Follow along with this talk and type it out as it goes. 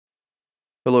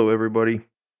Hello, everybody.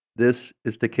 This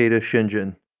is Takeda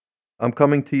Shingen. I'm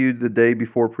coming to you the day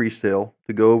before pre-sale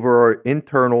to go over our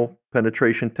internal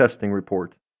penetration testing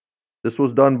report. This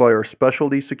was done by our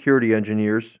specialty security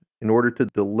engineers in order to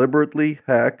deliberately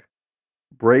hack,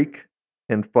 break,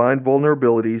 and find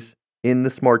vulnerabilities in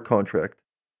the smart contract.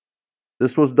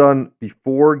 This was done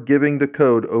before giving the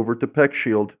code over to Peck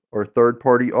Shield, our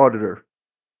third-party auditor.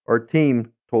 Our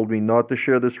team told me not to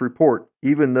share this report,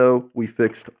 even though we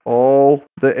fixed all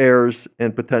the errors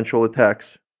and potential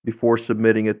attacks before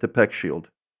submitting it to Peck Shield.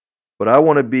 But I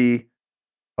want to be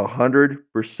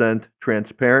 100%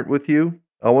 transparent with you.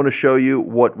 I want to show you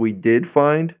what we did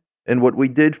find and what we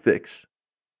did fix.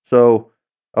 So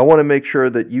I want to make sure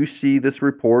that you see this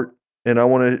report, and I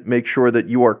want to make sure that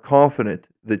you are confident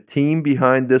the team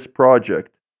behind this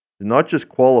project is not just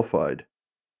qualified.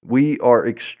 We are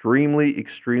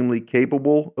extremely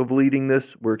capable of leading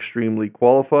this. We're extremely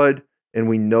qualified, and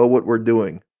we know what we're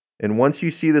doing. And once you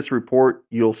see this report,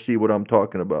 you'll see what I'm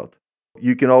talking about.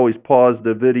 You can always pause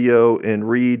the video and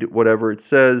read whatever it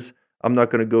says. I'm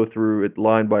not going to go through it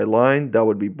line by line. That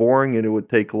would be boring and it would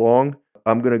take long.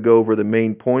 I'm going to go over the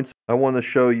main points. I want to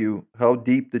show you how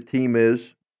deep the team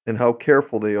is and how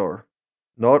careful they are.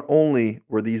 Not only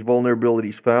were these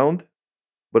vulnerabilities found,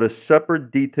 but a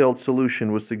separate detailed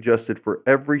solution was suggested for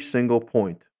every single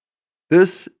point.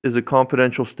 This is a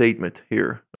confidential statement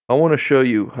here. I want to show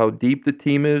you how deep the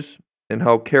team is and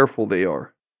how careful they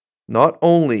are. Not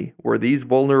only were these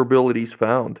vulnerabilities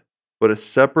found, but a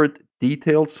separate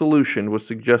detailed solution was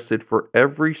suggested for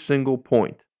every single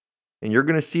point. And you're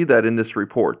going to see that in this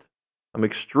report. I'm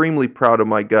extremely proud of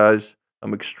my guys.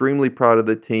 I'm extremely proud of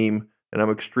the team. And I'm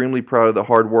extremely proud of the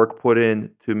hard work put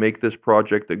in to make this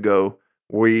project a go.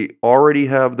 We already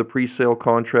have the pre-sale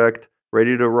contract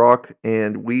ready to rock,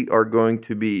 and we are going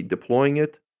to be deploying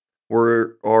it.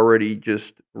 We're already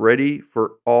just ready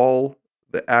for all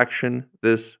the action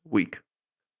this week.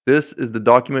 This is the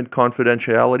document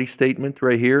confidentiality statement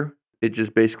right here. It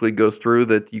just basically goes through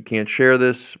that you can't share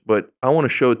this, but I want to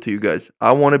show it to you guys.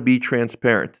 I want to be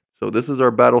transparent. So this is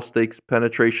our Battle Stakes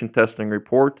penetration testing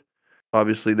report.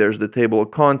 Obviously, there's the table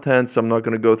of contents. I'm not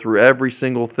going to go through every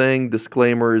single thing.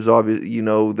 Disclaimer is obvious,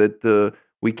 that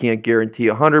we can't guarantee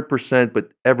 100%,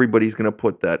 but everybody's going to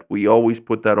put that. We always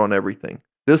put that on everything.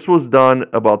 This was done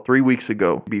about 3 weeks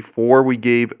ago before we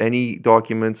gave any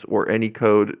documents or any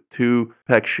code to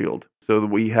Peck Shield. So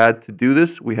we had to do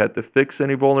this. We had to fix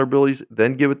any vulnerabilities,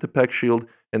 then give it to Peck Shield.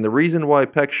 And the reason why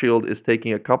Peck Shield is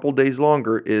taking a couple days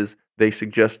longer is they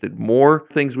suggested more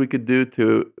things we could do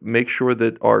to make sure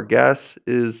that our gas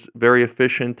is very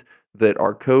efficient, that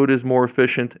our code is more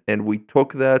efficient, and we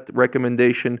took that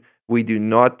recommendation. We do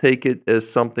not take it as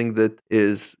something that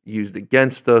is used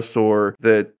against us or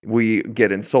that we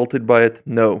get insulted by it.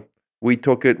 No, we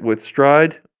took it with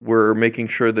stride. We're making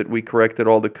sure that we corrected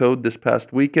all the code this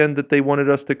past weekend that they wanted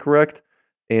us to correct,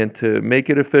 and to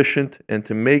make it efficient and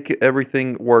to make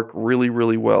everything work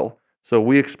really well. So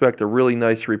we expect a really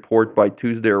nice report by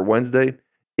Tuesday or Wednesday.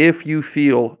 If you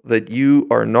feel that you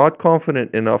are not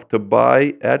confident enough to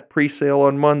buy at pre-sale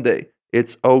on Monday,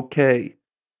 it's okay.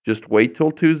 Just wait till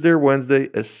Tuesday or Wednesday.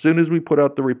 As soon as we put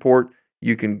out the report,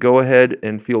 you can go ahead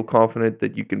and feel confident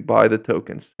that you can buy the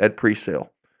tokens at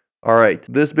pre-sale. All right,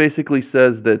 this basically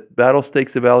says that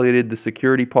BattleStakes evaluated the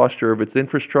security posture of its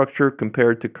infrastructure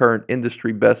compared to current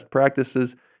industry best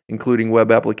practices, including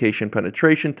web application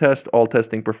penetration test. All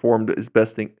testing performed is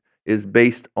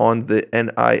based on the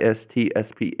NIST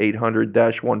SP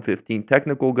 800-115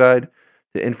 technical guide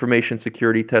to information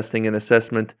security testing and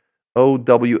assessment,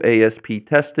 OWASP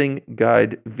testing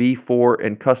guide V4,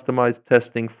 and customized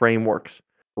testing frameworks.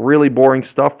 Really boring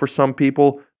stuff for some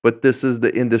people, but this is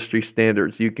the industry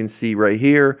standards. You can see right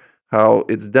here how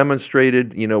it's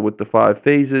demonstrated, with the 5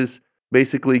 phases.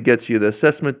 Basically gets you the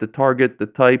assessment, the target, the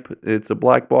type. It's a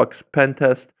black box pen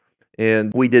test.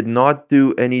 And we did not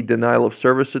do any denial of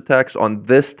service attacks on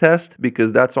this test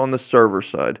because that's on the server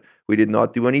side. We did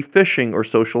not do any phishing or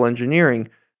social engineering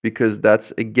because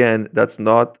that's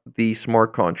not the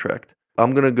smart contract.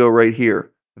 I'm going to go right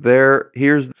here.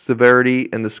 Here's the severity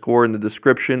and the score in the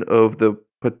description of the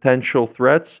potential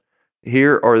threats.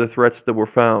 Here are the threats that were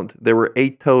found. There were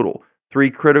 8 total.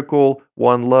 3 critical,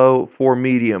 1 low, 4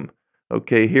 medium.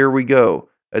 Okay, here we go.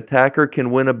 Attacker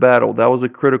can win a battle. That was a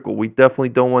critical. We definitely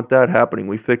don't want that happening.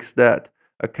 We fixed that.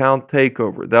 Account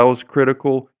takeover. That was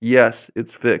critical. Yes,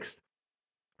 it's fixed.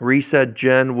 Reset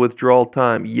gen withdrawal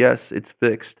time. Yes, it's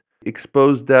fixed.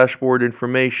 Exposed dashboard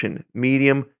information.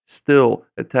 Medium. Still.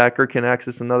 Attacker can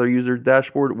access another user's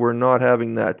dashboard. We're not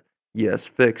having that. Yes,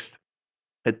 fixed.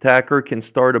 Attacker can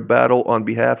start a battle on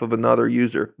behalf of another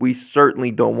user. We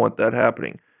certainly don't want that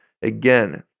happening.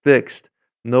 Again, fixed.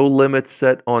 No limit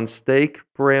set on stake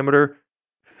parameter,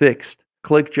 fixed.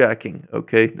 Clickjacking,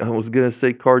 okay? I was going to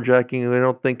say carjacking, and I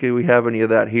don't think we have any of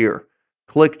that here.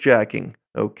 Clickjacking,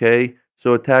 okay?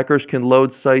 So attackers can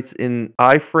load sites in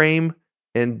iframe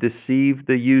and deceive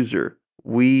the user.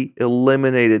 We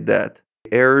eliminated that.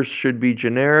 Errors should be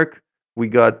generic. We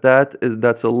got that.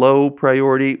 That's a low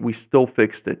priority. We still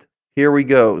fixed it. Here we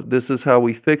go. This is how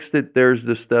we fixed it. There's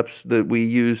the steps that we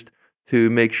used to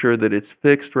make sure that it's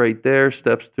fixed right there.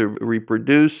 Steps to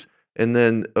reproduce. And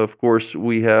then, of course,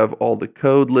 we have all the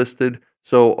code listed.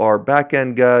 So our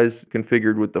back-end guys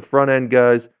configured with the front-end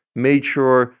guys made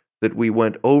sure that we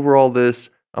went over all this.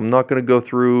 I'm not going to go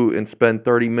through and spend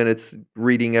 30 minutes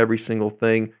reading every single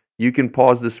thing. You can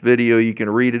pause this video. You can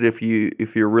read it if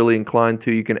you're really inclined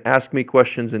to. You can ask me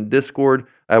questions in Discord.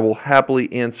 I will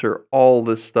happily answer all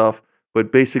this stuff.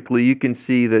 But basically, you can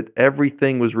see that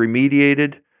everything was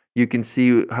remediated. You can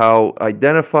see how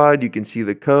identified. You can see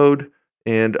the code.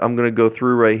 And I'm going to go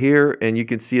through right here. And you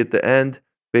can see at the end,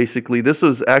 basically, this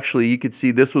was actually, you could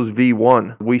see this was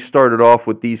V1. We started off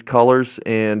with these colors.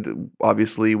 And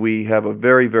obviously, we have a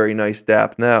very, very nice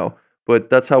DApp now. But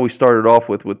that's how we started off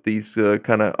with these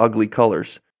kind of ugly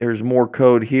colors. There's more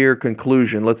code here.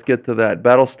 Conclusion. Let's get to that.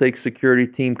 BattleStakes security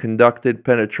team conducted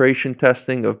penetration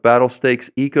testing of BattleStakes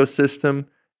ecosystem,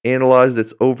 analyzed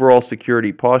its overall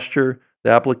security posture.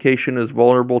 The application is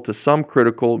vulnerable to some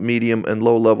critical, medium, and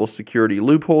low-level security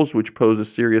loopholes, which pose a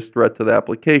serious threat to the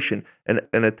application. And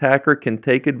an attacker can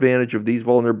take advantage of these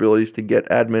vulnerabilities to get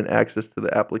admin access to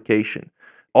the application.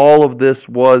 All of this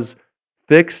was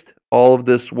fixed. All of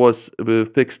this was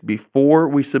fixed before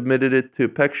we submitted it to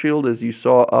Peck Shield, as you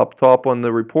saw up top on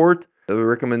the report. The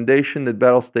recommendation that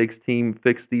BattleStakes team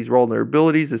fix these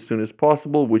vulnerabilities as soon as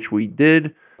possible, which we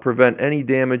did, prevent any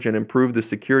damage and improve the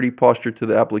security posture to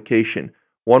the application.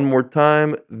 One more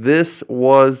time, this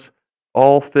was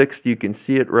all fixed. You can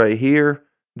see it right here.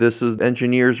 This is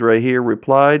engineers right here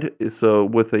replied, so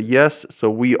with a yes, so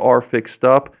we are fixed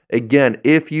up. Again,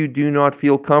 if you do not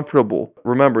feel comfortable,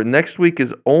 remember, next week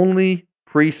is only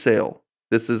pre-sale.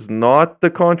 This is not the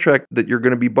contract that you're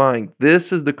going to be buying.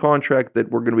 This is the contract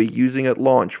that we're going to be using at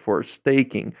launch for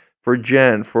staking, for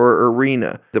Gen, for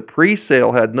Arena. The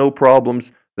pre-sale had no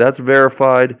problems. That's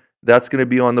verified. That's going to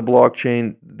be on the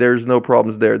blockchain. There's no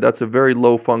problems there. That's a very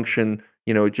low function.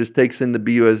 You know, it just takes in the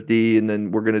BUSD and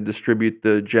then we're going to distribute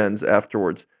the gens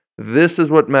afterwards. This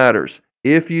is what matters.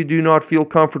 If you do not feel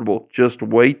comfortable, just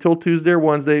wait till Tuesday or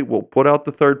Wednesday. We'll put out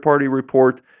the third-party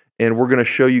report and we're going to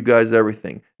show you guys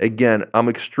everything. Again, I'm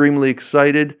extremely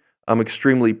excited. I'm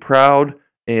extremely proud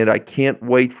and I can't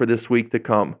wait for this week to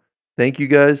come. Thank you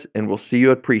guys and we'll see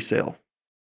you at pre-sale.